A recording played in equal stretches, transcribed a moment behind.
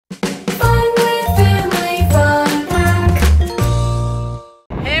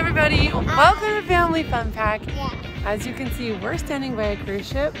a family fun pack. Yeah. As you can see, we're standing by a cruise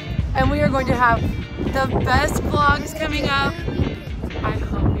ship and we are going to have the best vlogs coming up. I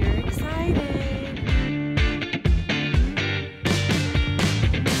hope you're excited.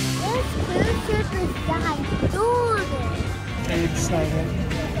 This cruise ship is ginormous. Excited.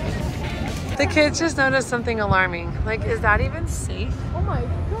 The kids just noticed something alarming. Like, is that even safe? Oh my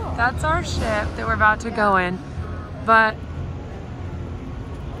god. That's our ship that we're about to go in, but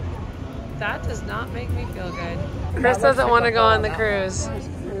that does not make me feel good. Chris doesn't want to go on the cruise.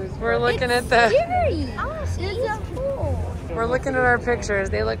 We're looking at the. We're looking at our pictures.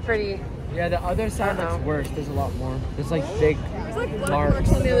 They look pretty. Yeah, the other side looks worse. There's a lot more. There's like big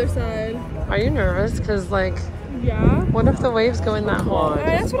marks on the other side. Are you nervous? Cause like, Yeah. what if the waves go in that hole?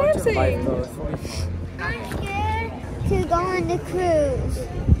 That's what I'm saying. I'm scared to go on the cruise.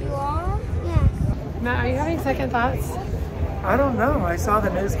 You are? Yeah. Matt, are you having second thoughts? I don't know. I saw the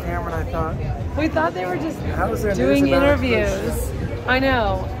news camera and I thought, We thought they were just how is there doing news about a interviews. cruise ship? I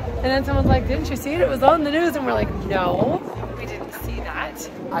know. And then someone's like, didn't you see it? It was on the news. And we're like, no, we didn't see that.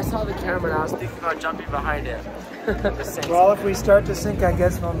 I saw the camera and I was thinking about jumping behind it. Well, if we start to sink, I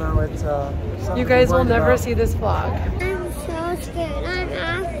guess we'll know it's something You guys will worried never about. see this vlog. I'm so scared. I'm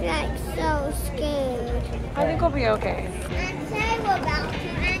actually like so scared. I think we'll be okay. And say we're about to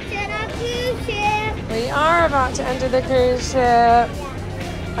enter the cruise ship. We are about to enter the cruise ship.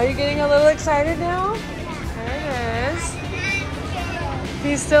 Are you getting a little excited now? There it is.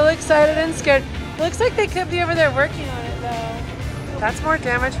 He's still excited and scared. Looks like they could be over there working on it though. That's more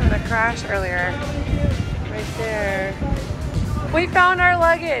damage from the crash earlier. Right there. We found our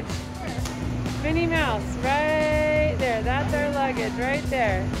luggage. Minnie Mouse, right there. That's our luggage right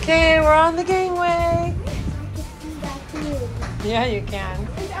there. Okay, we're on the gangway. Yeah, you can.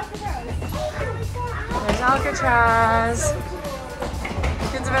 There's Alcatraz.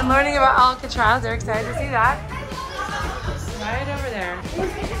 Kids have been learning about Alcatraz. They're excited to see that. Right over there. It was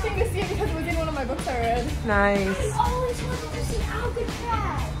interesting to see because it was in one of my books I read. Nice. I always wanted to see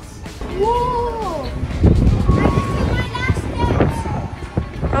Alcatraz. Whoa! I can see my last steps.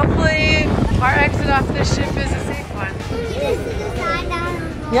 Hopefully our exit off this ship is a safe one.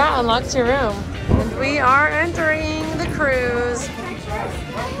 Yeah, unlocks your room. And we are entering the cruise.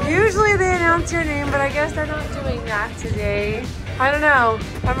 Usually they announce your name, but I guess they're not doing that today. I don't know.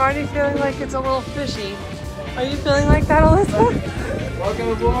 I'm already feeling like it's a little fishy. Are you feeling like that, Alyssa? Welcome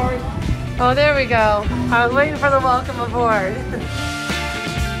aboard. Oh, there we go. I was waiting for the welcome aboard.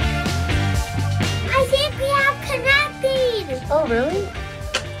 I think we have connecting. Oh, really?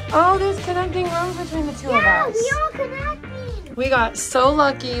 Oh, there's connecting rooms between the two of Yeah, us. we are connecting. We got so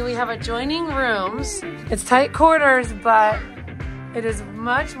lucky. We have adjoining rooms. It's tight quarters, but it is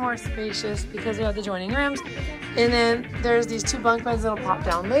much more spacious because we have the adjoining rooms. And then there's these two bunk beds that'll pop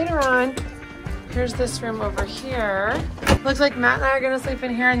down later on. Here's this room over here. Looks like Matt and I are gonna sleep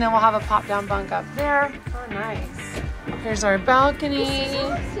in here and then we'll have a pop down bunk up there. Oh, nice. Here's our balcony.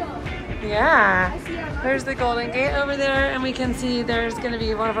 Yeah. There's the Golden Gate over there and we can see there's gonna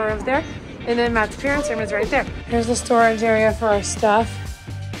be one of our rooms there. And then Matt's parents' room is right there. Here's the storage area for our stuff.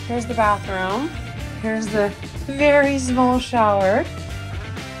 Here's the bathroom. Here's the very small shower.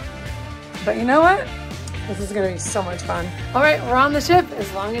 But you know what? This is gonna be so much fun. All right, we're on the ship.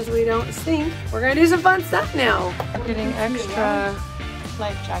 As long as we don't sink, we're gonna do some fun stuff now. We're getting extra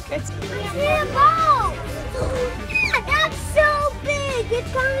life jackets. We see a boat. Yeah, that's so big.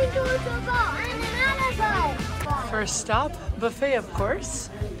 It's coming towards the boat and another boat. First stop, buffet, of course.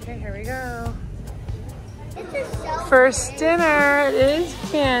 Okay, here we go. This is so First dinner. It is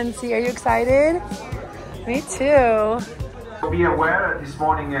fancy. Are you excited? Me too. Be aware that this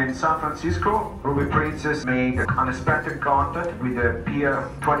morning in San Francisco, Ruby Princess made unexpected contact with the Pier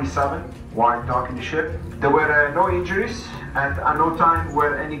 27 while docking the ship. There were no injuries and at no time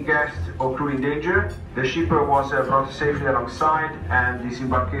were any guests or crew in danger. The ship was brought safely alongside and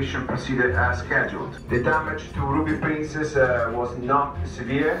disembarkation proceeded as scheduled. The damage to Ruby Princess was not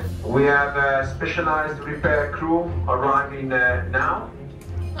severe. We have a specialized repair crew arriving now.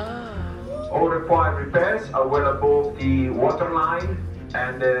 All required repairs are well above the waterline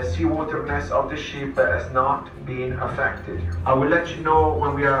and the seaworthiness of the ship has not been affected. I will let you know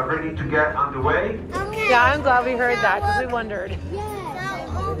when we are ready to get underway. Okay. Yeah, I'm glad we heard that because we wondered.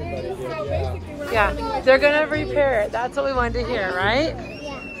 Yeah, they're gonna repair it. That's what we wanted to hear, right?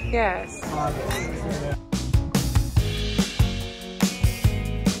 Yeah. Yes.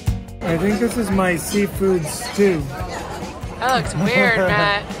 I think this is my seafood stew. That looks weird,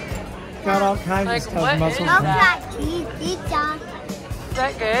 Matt. Got all kinds Like, of stuff, what mussels. is Looks that? like cheese pizza. Is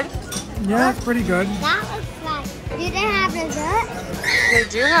that good? Yeah, it's pretty good. That looks like. Do they have dessert? They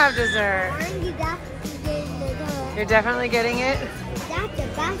do have dessert. Orange You're definitely getting it? That's the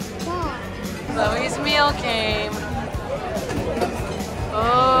best part. Chloe's meal came.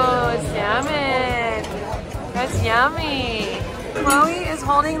 Oh, salmon. That's yummy. Chloe is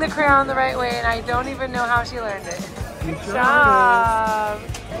holding the crayon the right way, and I don't even know how she learned it. Good job.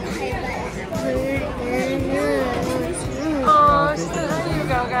 Oh, she said, "Hi, you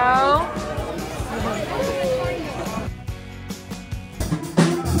go-go."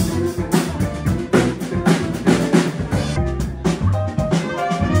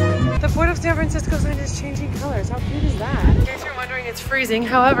 The Port of San Francisco sign is changing colors. How cute is that? In case you're wondering, it's freezing.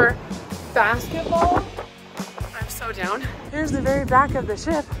 However, basketball, I'm so down. Here's the very back of the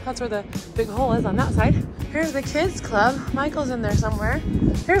ship. That's where the big hole is on that side. Here's the kids club. Michael's in there somewhere.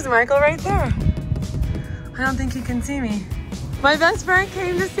 Here's Michael right there. I don't think he can see me. My best friend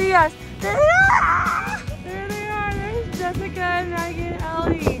came to see us. There they are! There they are. There's Jessica and Maggie and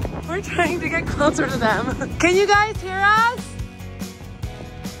Ellie. We're trying to get closer to them. Can you guys hear us?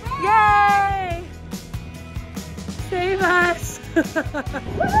 Yay! Save us!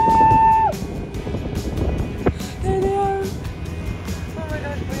 There they are. Oh my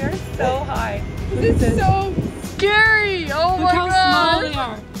gosh, we are so high. This is so scary. Oh Look my how god. small they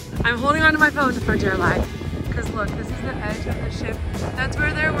are. I'm holding onto my phone for dear life. Because look, this is the edge of the ship. That's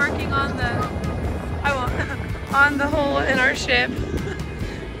where they're working on on the hole in our ship.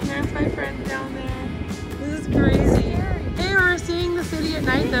 And there's my friend down there. This is crazy. Hey, we're seeing the city at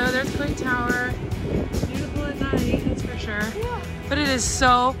night though. There's Clay Tower. Beautiful at night, that's for sure. Yeah. But it is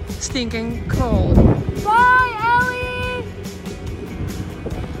so stinking cold. Bye, Ellie!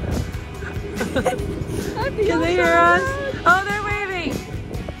 Can they hear us? Oh, they're waving.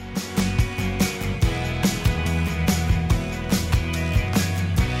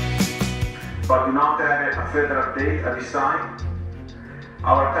 But do not have a further update at this time.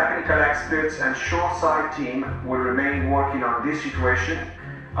 Our technical experts and shoreside team will remain working on this situation.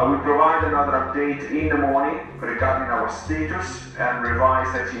 I will provide another update in the morning regarding our status and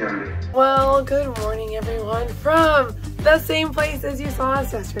revised itinerary. Well, good morning everyone from the same place as you saw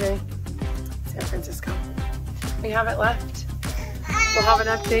us yesterday, San Francisco. We haven't left. We'll have an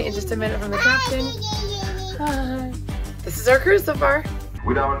update in just a minute from the captain. Hi. This is our cruise so far.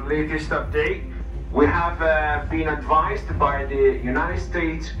 With our latest update, we have been advised by the United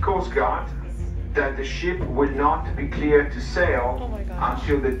States Coast Guard that the ship will not be cleared to sail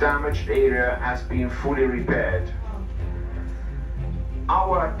until the damaged area has been fully repaired.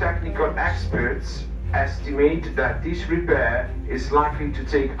 Our technical experts estimate that this repair is likely to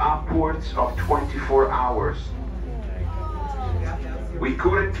take upwards of 24 hours. We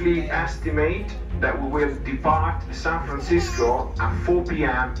currently estimate that we will depart San Francisco at 4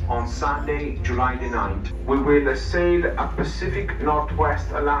 p.m. on Sunday, July the 9th. We will sail a Pacific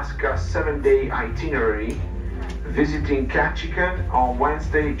Northwest Alaska 7-day itinerary, visiting Ketchikan on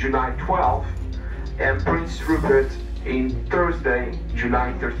Wednesday, July 12th, and Prince Rupert in Thursday,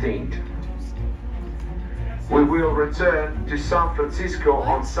 July 13th. We will return to San Francisco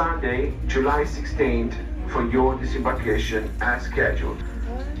on Sunday, July 16th for your disembarkation as scheduled.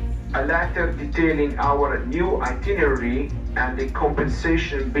 A letter detailing our new itinerary and the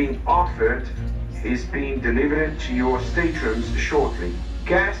compensation being offered is being delivered to your staterooms shortly.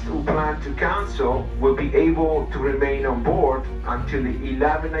 Guests who plan to cancel will be able to remain on board until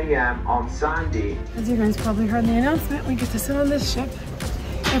 11 a.m. on Sunday. As you guys probably heard in the announcement, we get to sit on this ship,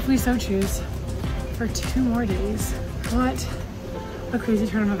 if we so choose, for 2 more days. What a crazy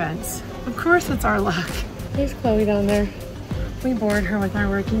turn of events. Of course it's our luck. There's Chloe down there. We bored her with our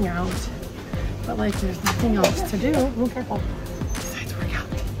working out, but like there's nothing else to do. Oh, careful. Besides work out.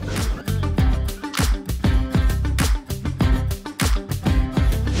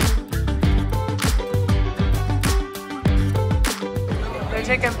 They're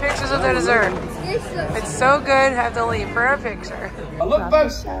taking pictures of their dessert. It's so good, I have to leave for a picture. Look,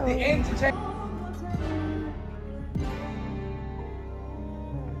 folks, the entertainment.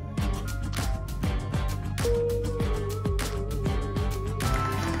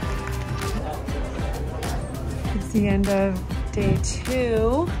 The end of day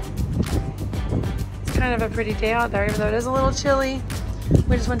 2. It's kind of a pretty day out there, even though it is a little chilly.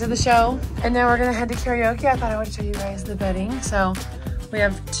 We just went to the show, and now we're gonna head to karaoke. I thought I would show you guys the bedding. So we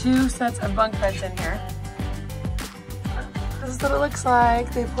have 2 sets of bunk beds in here. This is what it looks like.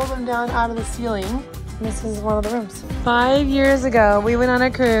 They pulled them down out of the ceiling. This is one of the rooms. 5 years ago, we went on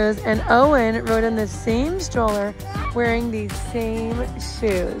a cruise, and Owen rode in the same stroller wearing these same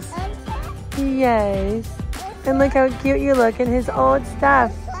shoes. Yes. And look how cute you look in his old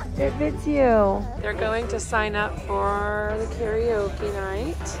stuff. It fits you. They're going to sign up for the karaoke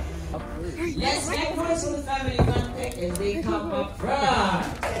night. Let's make noise for the family contact as they come up front.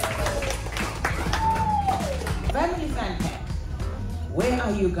 Family contact. Where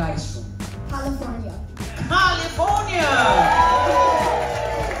are you guys from? California. California!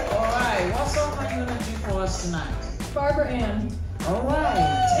 Alright, what song are you gonna do for us tonight? Barbara Ann.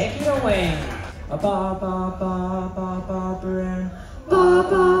 Alright, take it away. Ba ba ba ba ba Barbara Ann. Ba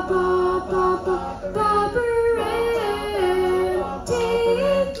ba ba ba ba Barbara Ann. Take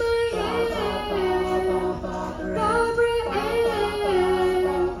my hand. Barbara Ann.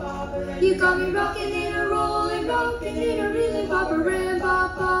 You got me rocking in a rolling, rocking in a reeling. Barbara Ann,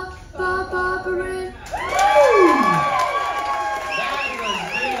 ba ba ba Barbara Ann. That was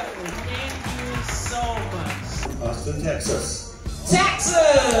beautiful. Thank you so much. Austin, Texas. Texas!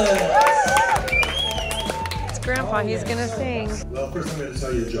 It's Grandpa, he's gonna sing. Well, first I'm going to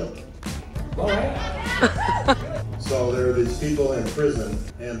tell you a joke. Alright. So there were these people in prison,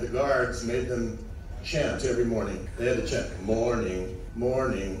 and the guards made them chant every morning. They had to chant, morning,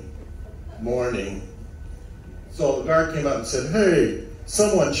 morning, morning. So the guard came out and said, hey,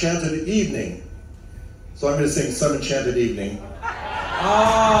 someone chanted evening. So I'm going to sing Someone Chanted Evening.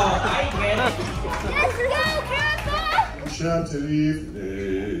 Oh, I get it. Let's go, Grandpa! Chanted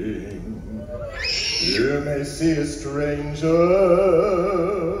evening, you may see a stranger,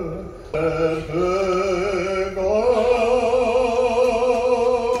 let her go.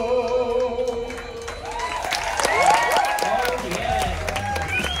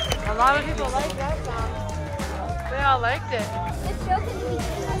 A lot of people like that song. They all liked it. It's joking to me.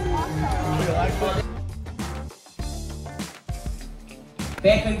 That's awesome.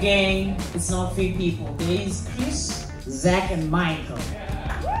 Back again, it's not three people. There is Chris, Zach, and Michael.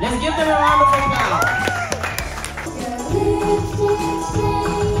 Let's give them a round of applause.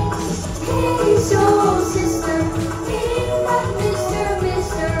 Hey, soul sister, ain't that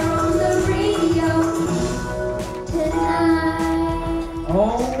Mr. on the radio tonight?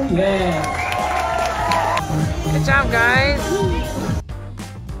 Oh, yeah. Good job, guys.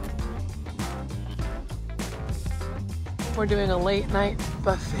 We're doing a late night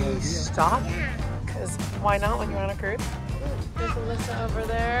buffet stop, because why not when you're on a cruise? There's Alyssa over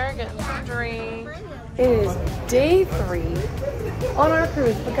there getting some drinks. It is day 3 on our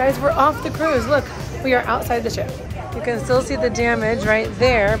cruise, but guys, we're off the cruise. Look, we are outside the ship. You can still see the damage right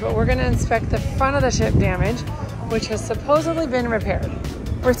there, but we're gonna inspect the front of the ship damage, which has supposedly been repaired.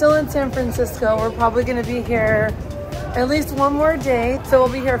 We're still in San Francisco. We're probably gonna be here at least one more day. So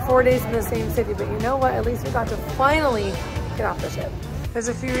we'll be here 4 days in the same city, but you know what? At least we got to finally get off the ship. There's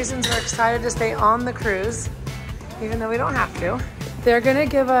a few reasons we're excited to stay on the cruise, even though we don't have to. They're gonna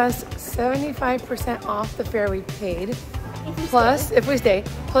give us 75% off the fare we paid, plus, if we stay,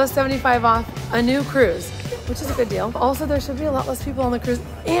 plus 75 off a new cruise, which is a good deal. Also, there should be a lot less people on the cruise,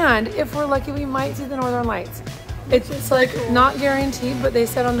 and if we're lucky, we might see the Northern Lights. It's like not guaranteed, but they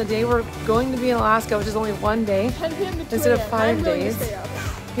said on the day we're going to be in Alaska, which is only 1 day, 10 p.m. to 2 instead of a.m. 5 I'm willing to days. stay up.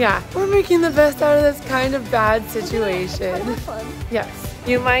 Yeah, we're making the best out of this kind of bad situation. Kind of fun. Yes.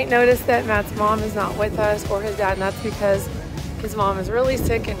 You might notice that Matt's mom is not with us, or his dad, and that's because his mom is really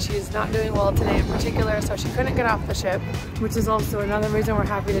sick and she's not doing well today in particular, so she couldn't get off the ship, which is also another reason we're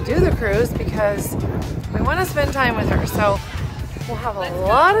happy to do the cruise, because we want to spend time with her. So we'll have a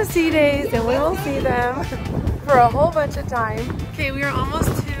lot of sea days and we will see them for a whole bunch of time. Okay, we are almost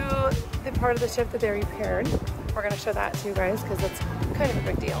to the part of the ship that they repaired. We're gonna show that to you guys because it's kind of a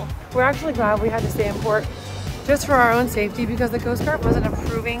big deal. We're actually glad we had to stay in port just for our own safety, because the Coast Guard wasn't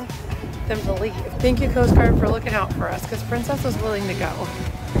approving them to leave. Thank you, Coast Guard, for looking out for us, because Princess was willing to go.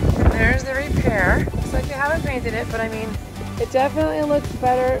 And there's the repair. Looks like they haven't painted it, but I mean, it definitely looks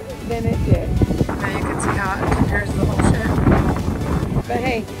better than it did. Now you can see how it compares to the whole ship. But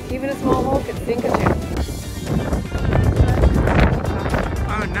hey, even a small hole could sink a ship.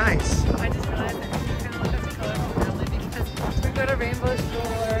 Oh, nice. I just realized that you kind of look at the colors differently, because we go to Rainbow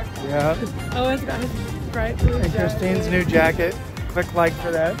Store. Yeah. Owen's got his bright blue And jacket. Kristine's new jacket. Click like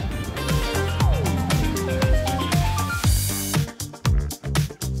for that.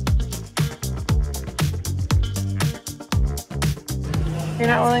 You're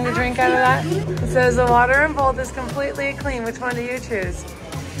not willing to drink out of that? It says the water in both is completely clean. Which one do you choose?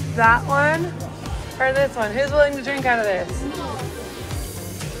 That one or this one? Who's willing to drink out of this?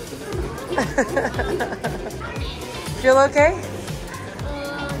 Feel okay?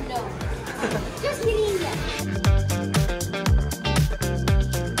 No. Just kidding.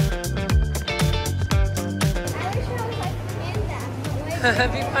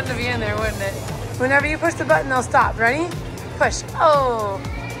 It'd be fun to be in there, wouldn't it? Whenever you push the button, they'll stop. Ready? Push. Oh!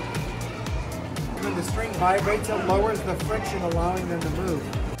 When the string vibrates, it lowers the friction, allowing them to move.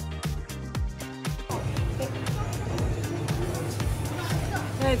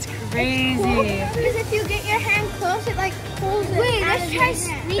 That's crazy. Because if you get your hand close, it like pulls it. Wait, let's try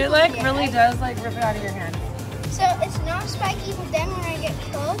sneaking. It like really does like rip it out of your hand. So it's not spiky, but then when I get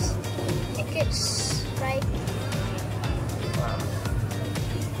close, it gets spiky.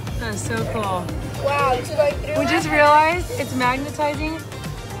 That's so cool. Wow, it's going through. We just realized it's magnetizing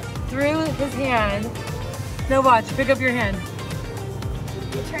through his hand. No, watch. Pick up your hand.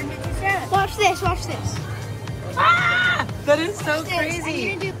 Turn it to front. Watch this. Watch this. Ah! That is so Watch this.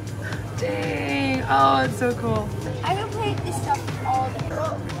 crazy. I'm gonna do. Dang. Oh, it's so cool. I can play this stuff all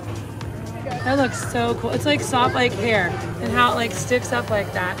day. That looks so cool. It's like soft like hair and how it like sticks up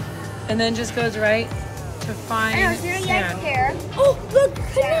like that and then just goes right to fine sand. Hair. Oh, look,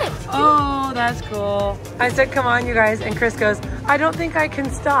 connect. Oh, that's cool. I said, come on, you guys. And Chris goes, I don't think I can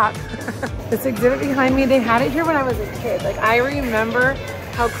stop. This exhibit behind me, they had it here when I was a kid. Like, I remember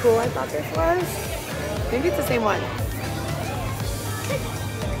how cool I thought this was. Maybe it's the same one.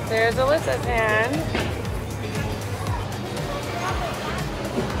 There's Alyssa's hand.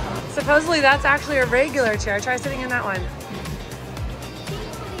 Supposedly that's actually a regular chair. Try sitting in that one.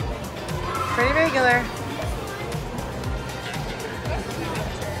 Pretty regular.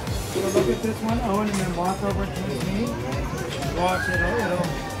 So look at this one, Owen, and then walk over to his knee. Watch it, it'll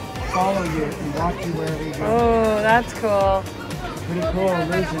follow you and walk you wherever you go. Oh, that's cool. Pretty cool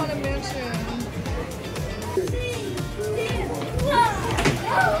illusion.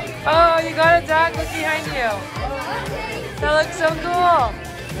 Oh, you got a dog. Look behind you. That looks so cool.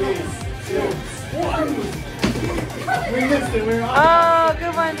 We missed it, we were on. Oh,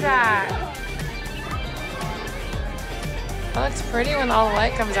 good one, Zach. That looks pretty when all the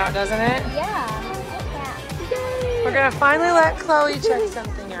light comes out, doesn't it? Yeah. We're gonna finally let Chloe check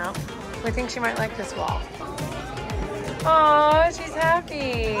something out. We think she might like this wall. Oh, she's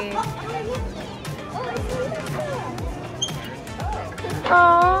happy.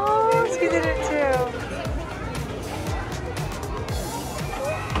 Oh, she did it too.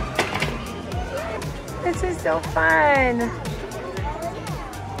 This is so fun.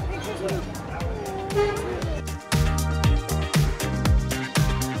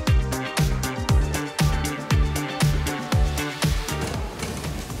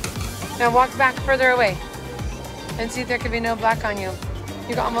 Now walk back further away and see if there could be no black on you.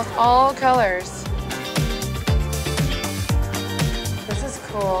 You got almost all colors. This is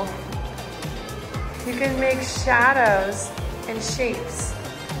cool. You can make shadows and shapes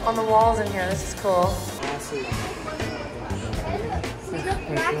on the walls in here. This is cool. We look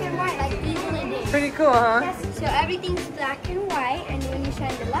black and white like evil and day. Pretty cool, huh? Yes, so everything's black and white, and when you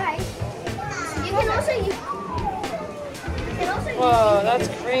shine the light, you can also use. Whoa, that's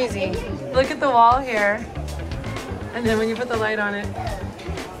crazy. Look at the wall here. And then when you put the light on it,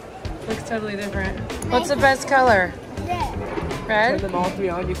 it looks totally different. What's the best color? Red. Turn Red? them all three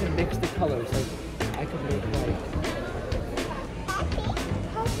on, you can mix the colors. Like, I could make like...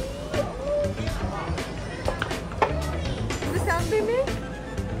 The sound they make?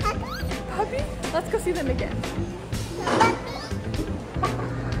 Puppy? Let's go see them again.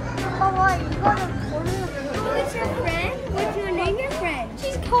 Who's your friend? What's your name, your friend?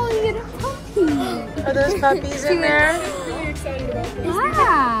 She's calling it a puppy. Are those puppies in there? Really excited about this.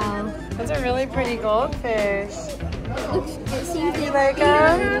 Wow. That's a really pretty goldfish. It seems You like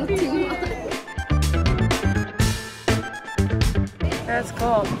them? That's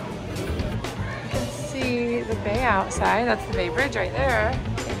cool. You can see the bay outside. That's the Bay Bridge right there. I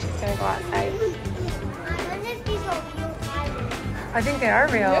think she's gonna go outside. I think they are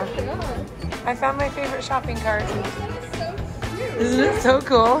real. I found my favorite shopping cart. Isn't it so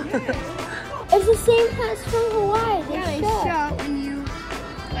cool? It's the same hats from Hawaii. They show when you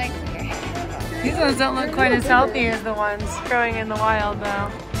like your hair. These ones don't look quite as healthy as the ones growing in the wild though.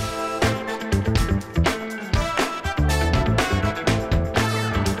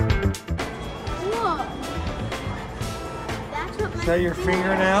 Whoa. That's what Is that your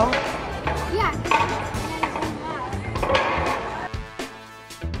fingernail? Yeah.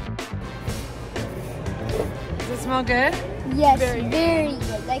 Does it smell good? Yes, very good.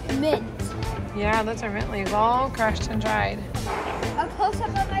 Like mint. Yeah, those are mint leaves, all crushed and dried. A close up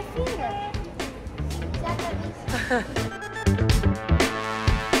of my finger.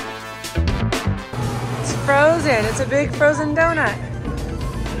 It's frozen. It's a big frozen donut.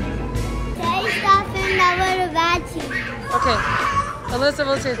 Say stuff in the little batty. Okay, Alyssa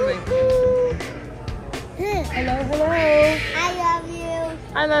will say something. Hello, hello. I love you.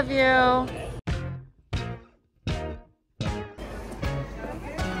 I love you.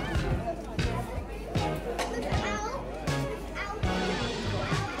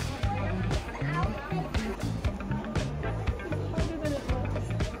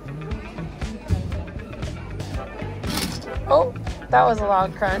 That was a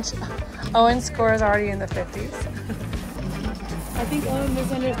loud crunch. Owen's score is already in the 50s. I think Owen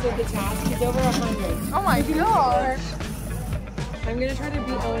misunderstood the task. He's over 100. Oh my gosh. I'm gonna try to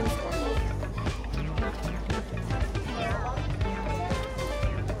beat Owen's score.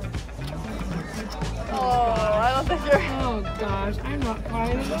 Oh, I don't think you're. Oh gosh, I'm not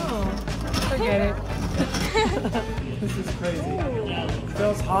quiet at all. Forget it. This is crazy. It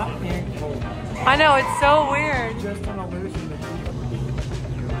feels hot and cold. I know, it's so weird. Just an illusion.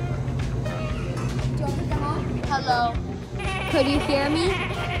 Hello. Could you hear me?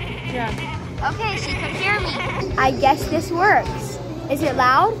 Yeah. Okay, she could hear me. I guess this works. Is it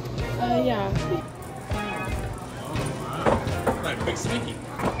loud? Yeah. Like big stinky.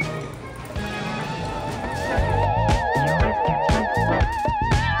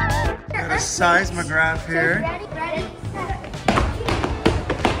 Got a seismograph here. Ready?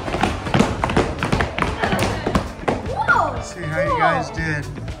 Whoa! See how you guys did.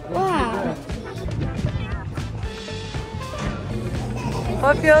 Wow.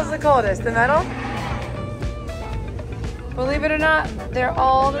 What feels the coldest? The metal? Believe it or not, they're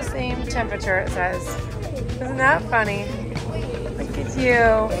all the same temperature, it says. Isn't that funny? Look at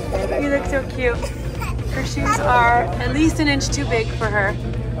you. You look so cute. Her shoes are at least an inch too big for her.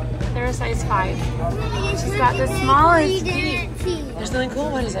 They're a size 5. She's got the smallest feet. There's something cool.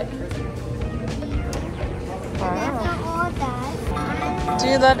 What is it? Wow. Do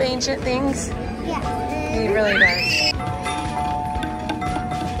you love ancient things? Yeah. He really does.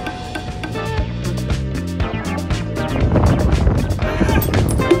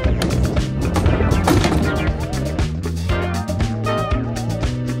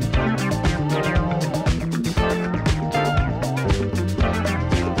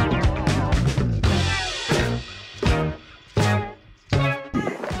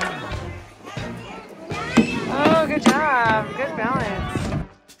 Oh, good job. Good balance.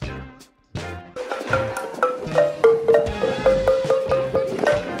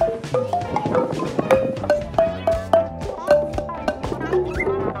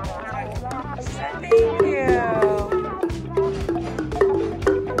 Thank you.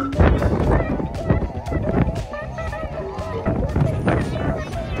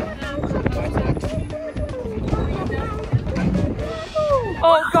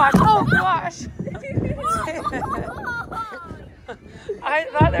 Oh gosh, oh gosh. I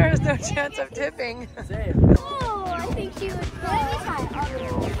thought there was no chance of tipping. Oh, I think she would. Let me try.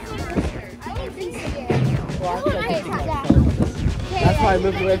 I would be scared. Okay, try that. That's why I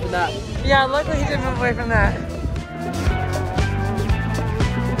moved away from that. Yeah, luckily he didn't move away from that.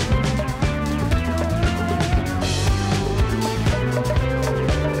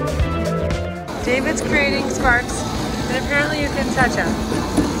 David's creating sparks, and apparently you can touch them.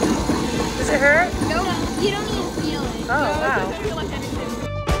 Does it hurt? No, you don't even feel it. Oh, wow.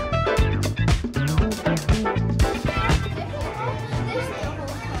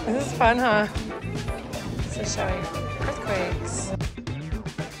 This is fun, huh? So showing earthquakes.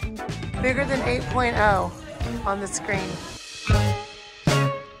 Bigger than 8.0 on the screen.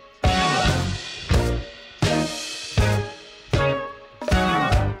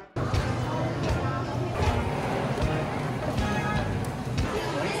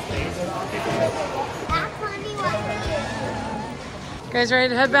 You guys ready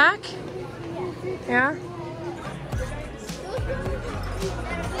to head back? Yeah?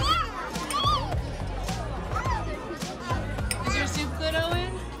 Is your soup good,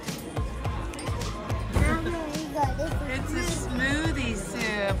 Owen? It's a smoothie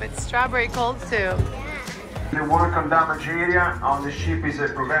soup. It's strawberry cold soup. The work on damage area on the ship is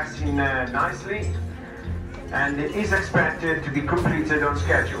progressing nicely, and it is expected to be completed on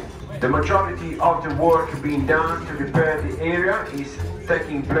schedule. The majority of the work being done to repair the area is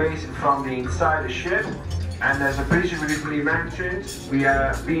taking place from the inside the ship, and as I previously mentioned, we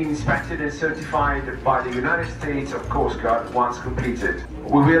are being inspected and certified by the United States Coast Guard once completed.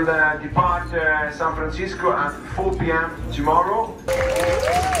 We will depart San Francisco at 4 p.m. tomorrow.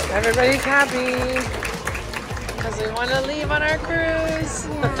 Everybody's happy because we want to leave on our cruise.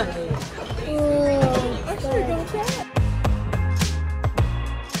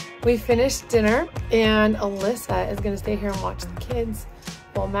 We finished dinner, and Alyssa is going to stay here and watch the kids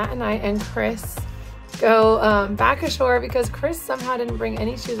while Matt and I and Chris go back ashore because Chris somehow didn't bring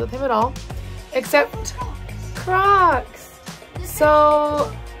any shoes with him at all except Crocs.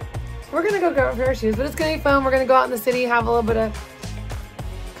 So we're going to go grab a pair of shoes, but it's going to be fun. We're going to go out in the city, have a little bit of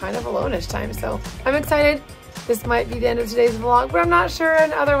kind of alone-ish time. So I'm excited. This might be the end of today's vlog, but I'm not sure,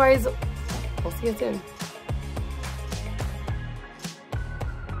 and otherwise we'll see you soon.